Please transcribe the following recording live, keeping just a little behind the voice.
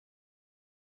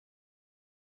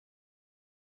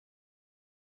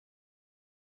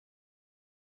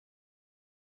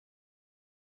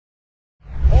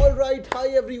Alright, hi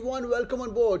everyone, welcome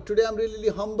on board. Today I'm really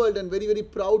humbled and very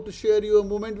proud to share you a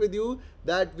moment with you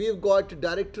that we've got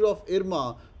Director of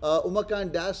IRMA,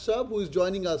 Umakant Dash sir, who is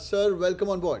joining us. Sir, welcome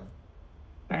on board.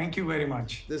 Thank you very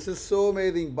much. This is so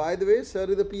amazing. By the way, sir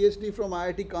is a PhD from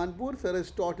IIT Kanpur. Sir has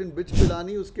taught in Bich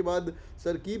Pilani. Uske baad,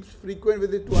 sir keeps frequent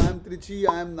visit to IIM Trichy,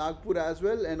 IIM Nagpur as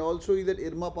well, and also he's at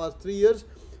IRMA past 3 years.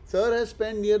 Sir has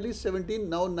spent nearly 17,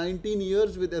 now 19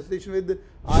 years with association with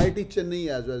IIT Chennai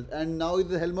as well, and now he's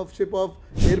the helm of ship of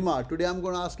IRMA. Today I'm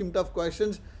going to ask him tough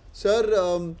questions.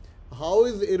 Sir, how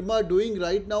is IRMA doing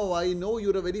right now? I know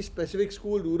you're a very specific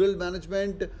school, rural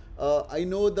management. I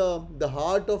know the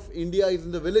heart of India is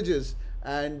in the villages,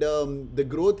 and the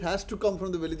growth has to come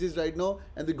from the villages right now,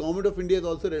 and the government of India has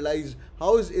also realized.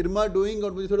 How is IRMA doing?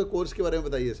 और मुझे थोड़ा course के बारे में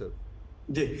बताइए sir.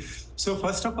 So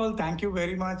first of all, thank you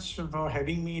very much for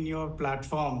having me in your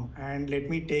platform, and let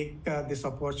me take this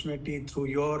opportunity through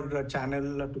your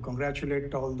channel to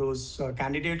congratulate all those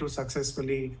candidates who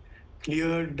successfully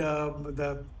cleared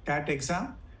the CAT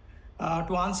exam.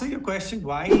 To answer your question,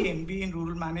 why MBA in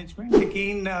rural management?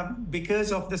 Again,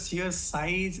 because of the sheer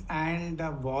size and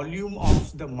volume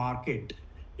of the market.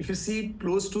 If you see,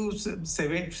 close to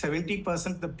 70%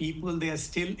 of the people, they are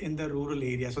still in the rural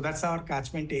area. So that's our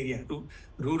catchment area,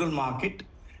 rural market.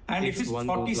 And if it's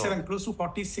 47, close to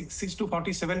 46 to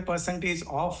 47%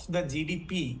 of the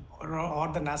GDP or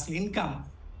the national income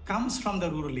comes from the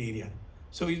rural area.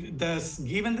 So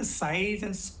given the size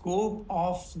and scope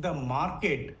of the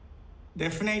market,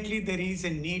 definitely there is a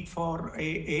need for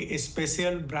a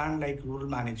special brand like rural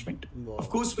management. Wow. Of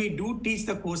course, we do teach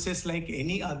the courses like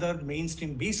any other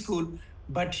mainstream B school,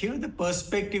 but here the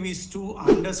perspective is to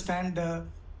understand the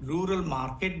rural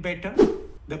market better.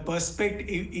 The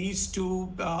perspective is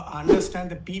to understand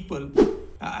the people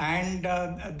and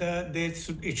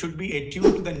it should be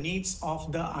attuned to the needs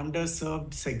of the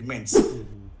underserved segments.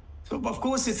 So of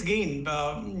course, it's again,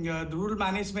 the rural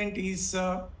management is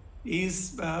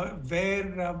where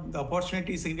the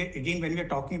opportunities, again, when we are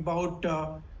talking about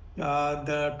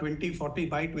the 2040,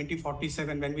 by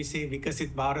 2047, when we say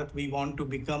Vikasit Bharat, we want to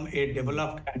become a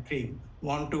developed country,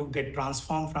 want to get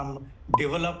transformed from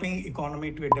developing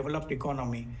economy to a developed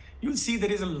economy. You'll see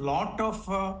there is a lot of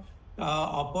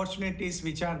opportunities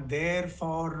which are there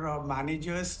for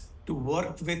managers to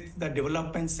work with the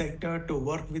development sector, to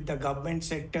work with the government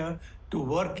sector, to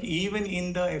work even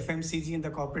in the FMCG in the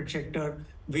corporate sector,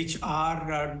 which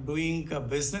are doing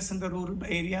business in the rural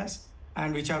areas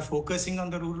and which are focusing on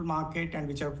the rural market and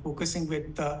which are focusing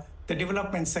with the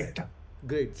development sector.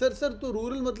 Great. Sir, to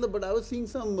rural matlab, but I was seeing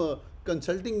some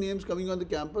consulting names coming on the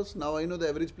campus. Now I know the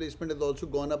average placement has also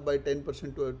gone up by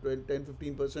 10% to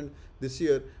 10-15% this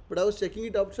year. But I was checking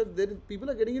it out, sir. People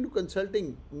are getting into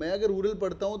consulting. मैं अगर rural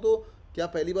पढ़ता हूँ तो क्या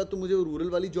पहली बात तो मुझे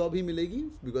rural वाली job ही मिलेगी?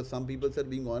 Because some people are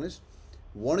being honest.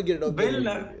 Want to get out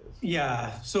there.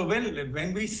 Yeah. So,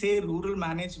 when we say rural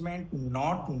management,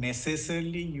 not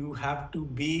necessarily you have to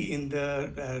be in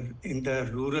the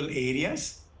rural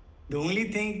areas. The only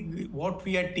thing what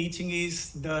we are teaching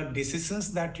is the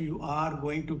decisions that you are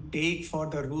going to take for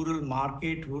the rural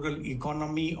market, rural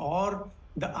economy, or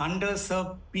the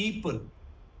underserved people.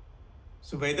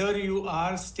 So whether you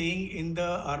are staying in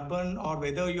the urban or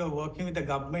whether you are working with the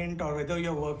government or whether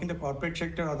you are working in the corporate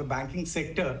sector or the banking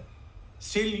sector,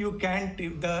 still you can,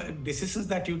 the decisions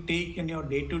that you take in your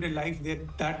day-to-day life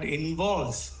that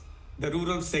involves the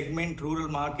rural segment, rural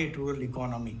market, rural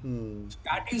economy. So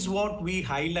that is what we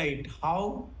highlight,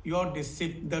 how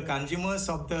the consumers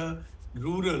of the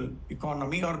rural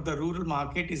economy or the rural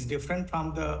market is different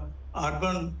from the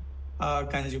urban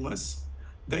consumers.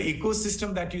 The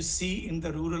ecosystem that you see in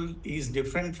the rural is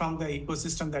different from the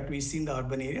ecosystem that we see in the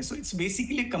urban area. So it's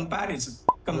basically a comparison,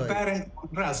 compare and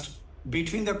contrast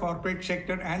between the corporate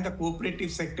sector and the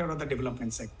cooperative sector or the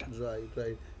development sector.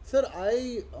 Right. Sir,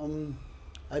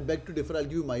 I beg to differ. I'll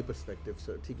give you my perspective,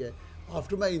 sir. Okay?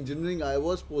 After my engineering, I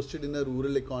was posted in a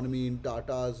rural economy in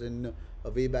Tatas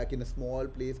way back in a small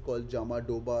place called Jama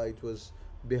Doba. It was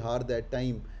Bihar that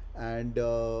time, and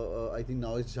I think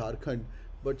now it's Jharkhand.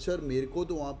 But sir, मेरे को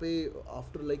तो वहाँ पे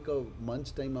after like a month's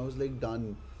time, I was like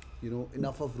done,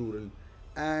 enough of rural.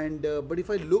 And but if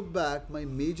I look back, my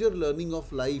major learning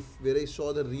of life, where I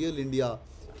saw the real India,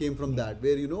 came from that.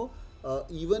 Where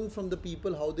even from the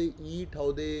people, how they eat,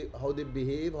 how they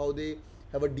behave, how they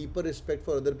have a deeper respect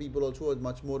for other people, also was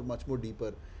much more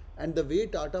deeper. And the way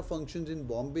Tata functions in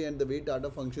Bombay and the way Tata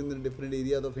functions in different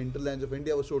areas of hinterlands of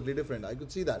India was totally different. I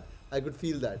could see that. I could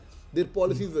feel that. Their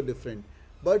policies were different.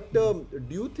 But do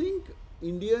you think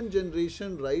Indian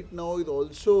generation right now is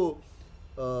also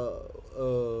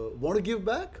want to give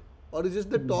back? और is just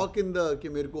the talk in the कि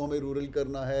मेरे को हमें rural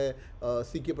करना है.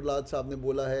 सी के प्रहलाद साहब ने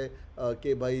बोला है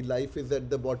कि भाई life is at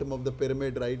the bottom of the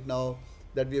pyramid right now,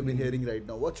 that we have been hearing right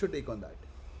now. What's your take on that?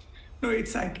 No,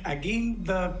 it's like again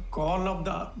the call of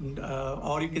the,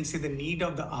 or you can say the need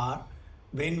of the hour,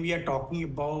 when we are talking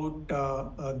about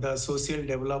the social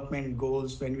development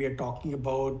goals, when we are talking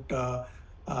about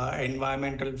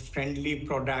environmental friendly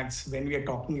products, when we are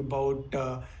talking about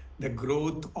the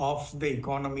growth of the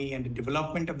economy and the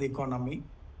development of the economy.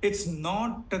 It's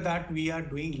not that we are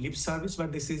doing lip service,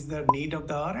 but this is the need of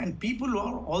the hour. And people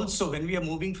are also, when we are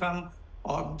moving from,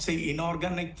 or say,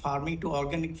 inorganic farming to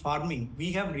organic farming,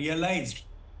 we have realized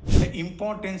the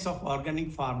importance of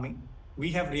organic farming.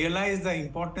 We have realized the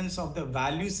importance of the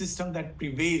value system that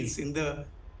prevails in the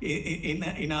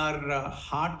in our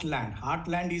heartland.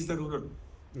 Heartland is the rural,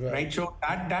 right? So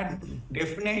that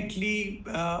definitely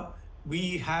we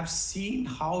have seen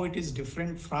how it is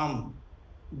different from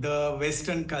the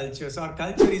Western cultures. Our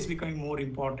culture is becoming more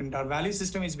important. Our value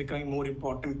system is becoming more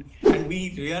important. And we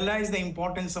realize the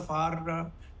importance of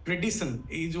our tradition,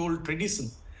 age-old tradition.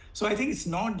 So I think it's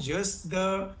not just the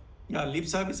lip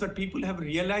service, but people have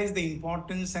realized the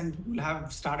importance and people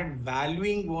have started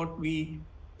valuing what we,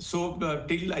 so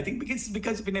till I think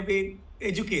because in a way,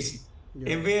 education,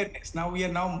 awareness. Now we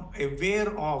are now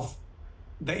aware of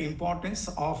the importance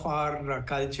of our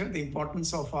culture, the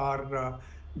importance of our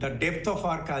the depth of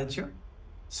our culture.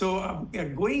 So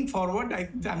going forward,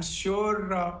 I'm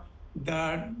sure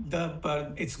that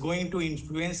it's going to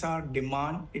influence our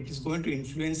demand. It is going to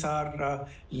influence our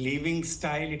living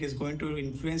style. It is going to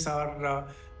influence our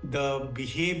the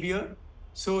behavior.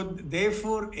 So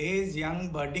therefore, as young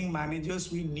budding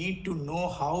managers, we need to know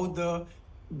how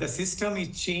the system is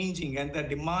changing and the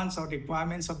demands or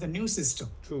requirements of the new system.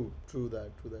 True that,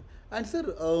 true that. And sir,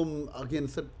 again,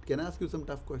 sir, can I ask you some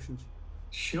tough questions?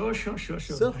 Sure.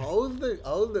 Sir how is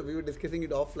the we were discussing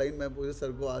it offline. मैं पूछे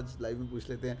sir को आज live में पूछ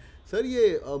लेते हैं. Sir ये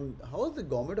how is the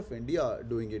government of India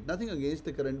doing it? Nothing against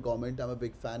the current government, I am a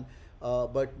big fan,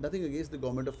 but nothing against the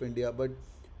government of India, but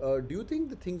do you think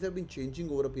the things have been changing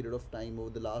over a period of time,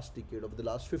 over the last decade, over the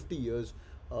last 50 years?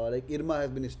 Like IRMA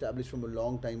has been established from a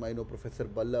long time. I know Professor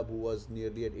Ballab, who was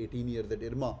nearly at 18 years at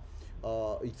IRMA.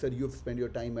 Sir, you've spent your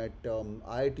time at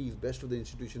IITs, best of the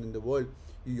institution in the world.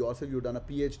 You yourself, you've done a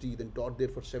PhD, then taught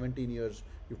there for 17 years.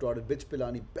 You've taught at Bich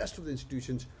Pilani, best of the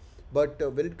institutions. But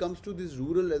when it comes to this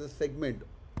rural as a segment,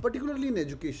 particularly in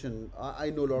education,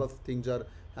 I know a lot of things are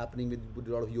happening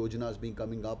with a lot of yojanas being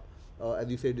coming up.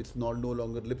 As you said, it's no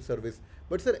longer lip service.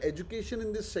 But sir, education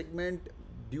in this segment,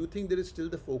 do you think there is still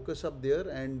the focus up there,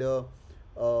 and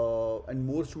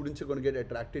more students are going to get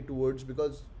attracted towards?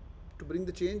 Because to bring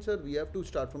the change, sir, we have to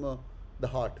start from the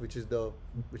heart, which is the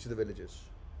villages.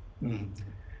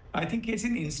 I think as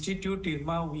an institute,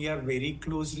 IRMA, we are very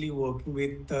closely working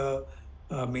with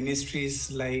ministries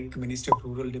like Ministry of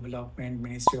Rural Development,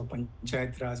 Ministry of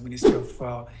Panchayat Raj, Ministry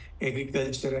of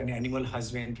Agriculture and Animal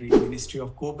Husbandry, Ministry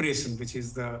of Cooperation, which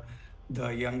is the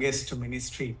youngest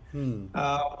ministry.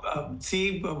 See,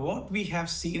 what we have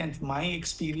seen and my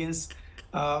experience,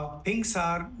 things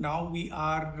are now we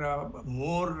are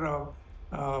more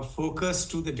focused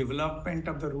to the development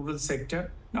of the rural sector.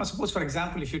 Now, suppose, for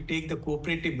example, if you take the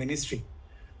cooperative ministry,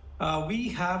 we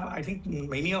have, I think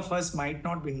many of us might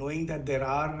not be knowing that there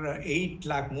are 8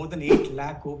 lakh, more than 8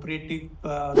 lakh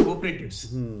cooperatives.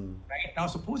 Right now,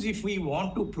 suppose if we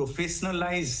want to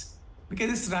professionalize,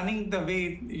 because it's running the way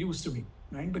it used to be,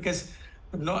 right? Because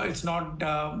no, it's not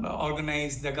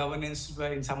organized. The governance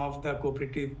in some of the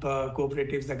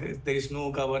cooperatives, there is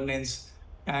no governance,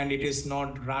 and it is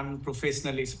not run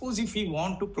professionally. Suppose if we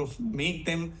want to make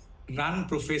them run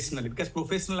professionally, because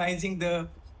professionalizing the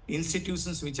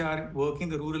institutions which are working in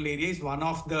the rural area is one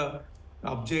of the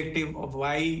objective of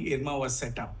why IRMA was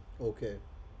set up. Okay.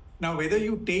 Now, whether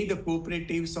you take the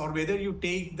cooperatives or whether you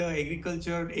take the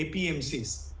agriculture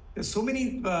APMCs, there's so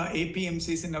many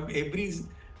APMCs in every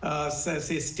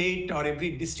say state or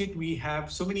every district. We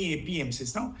have so many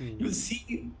APMCs. Now, you'll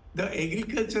see the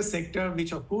agriculture sector,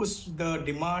 which of course the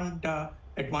demand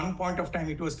at one point of time,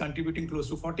 it was contributing close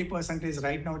to 40%.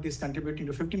 Right now, it is contributing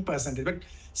to 15%. But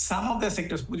some of the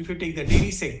sectors, if you take the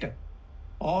dairy sector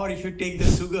or if you take the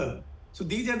sugar, so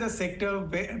these are the sector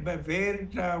where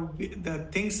the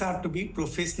things are to be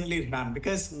professionally run,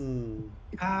 because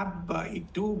have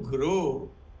to grow.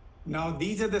 Now,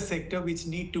 these are the sector which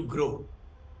need to grow.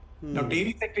 Now,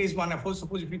 dairy sector is one of course.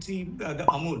 Suppose if you see the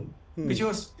Amul, which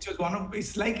was one of,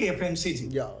 it's like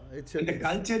FMCG. Yeah, the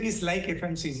culture is like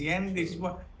FMCG, and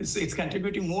it's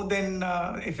contributing more than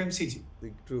FMCG.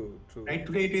 True. Right,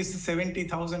 today it is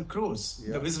 70,000 crores,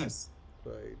 the business.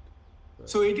 Right.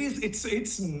 So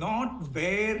it's not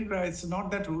where, it's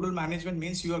not that rural management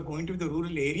means you are going to the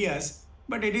rural areas,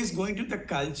 but it is going to the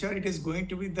culture, it is going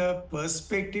to be the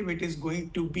perspective, it is going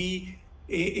to be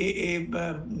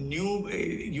a new,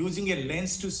 using a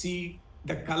lens to see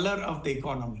the color of the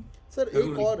economy. Sir The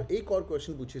rural. एक और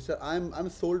question पूछिए sir. I'm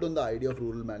sold on the idea of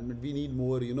rural management. We need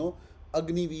more,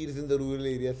 agniveers in the rural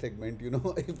area segment,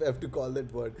 if I have to call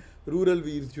that word. Rural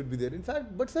veers should be there. In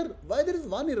fact, but sir, why there is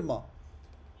one IRMA?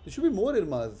 There should be more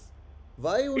IRMAs.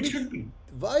 Why only? It should be.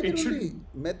 Why there It should only?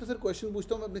 be. मैं तो sir question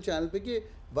पूछता हूँ अपने channel पे कि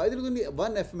why there is only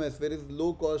one FMS where is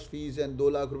low cost fees and 2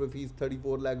 lakh रुपए fees,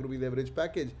 34 lakh rupees average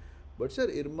package. But sir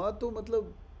IRMA तो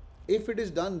मतलब if it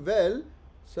is done well,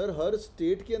 sir her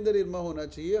state के अंदर इरमा होना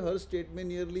चाहिए. हर स्टेट में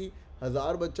नियरली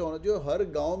 1000 बच्चा होना चाहिए. हर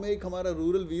गांव में एक हमारा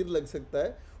रूरल वीर लग सकता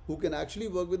है who can actually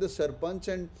work with the sarpanch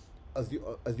and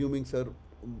assuming sir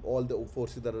all the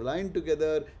forces are aligned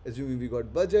together, assuming we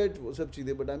got budget, वो सब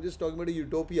चीज़ें. But I'm just talking about a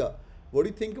utopia. What do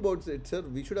you think about it, sir?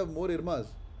 We should have more IRMAs.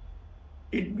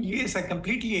 Yes, I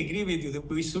completely agree with you.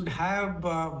 We should have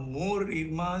more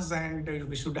IRMAs, and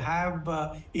we should have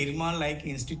IRMA-like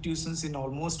institutions in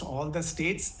almost all the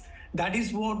states. That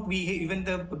is what even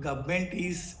the government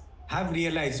have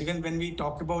realized. Even when we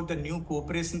talk about the new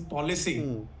cooperation policy,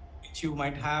 which you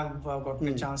might have gotten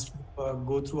a chance to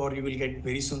go through, or you will get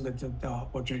very soon the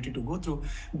opportunity to go through,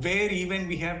 where even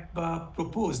we have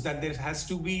proposed that there has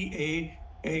to be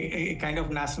a kind of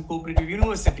national cooperative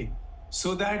university,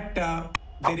 so that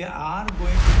there are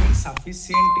going to be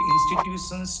sufficient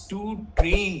institutions to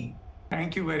train.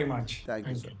 Thank you very much. Thank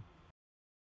you, sir.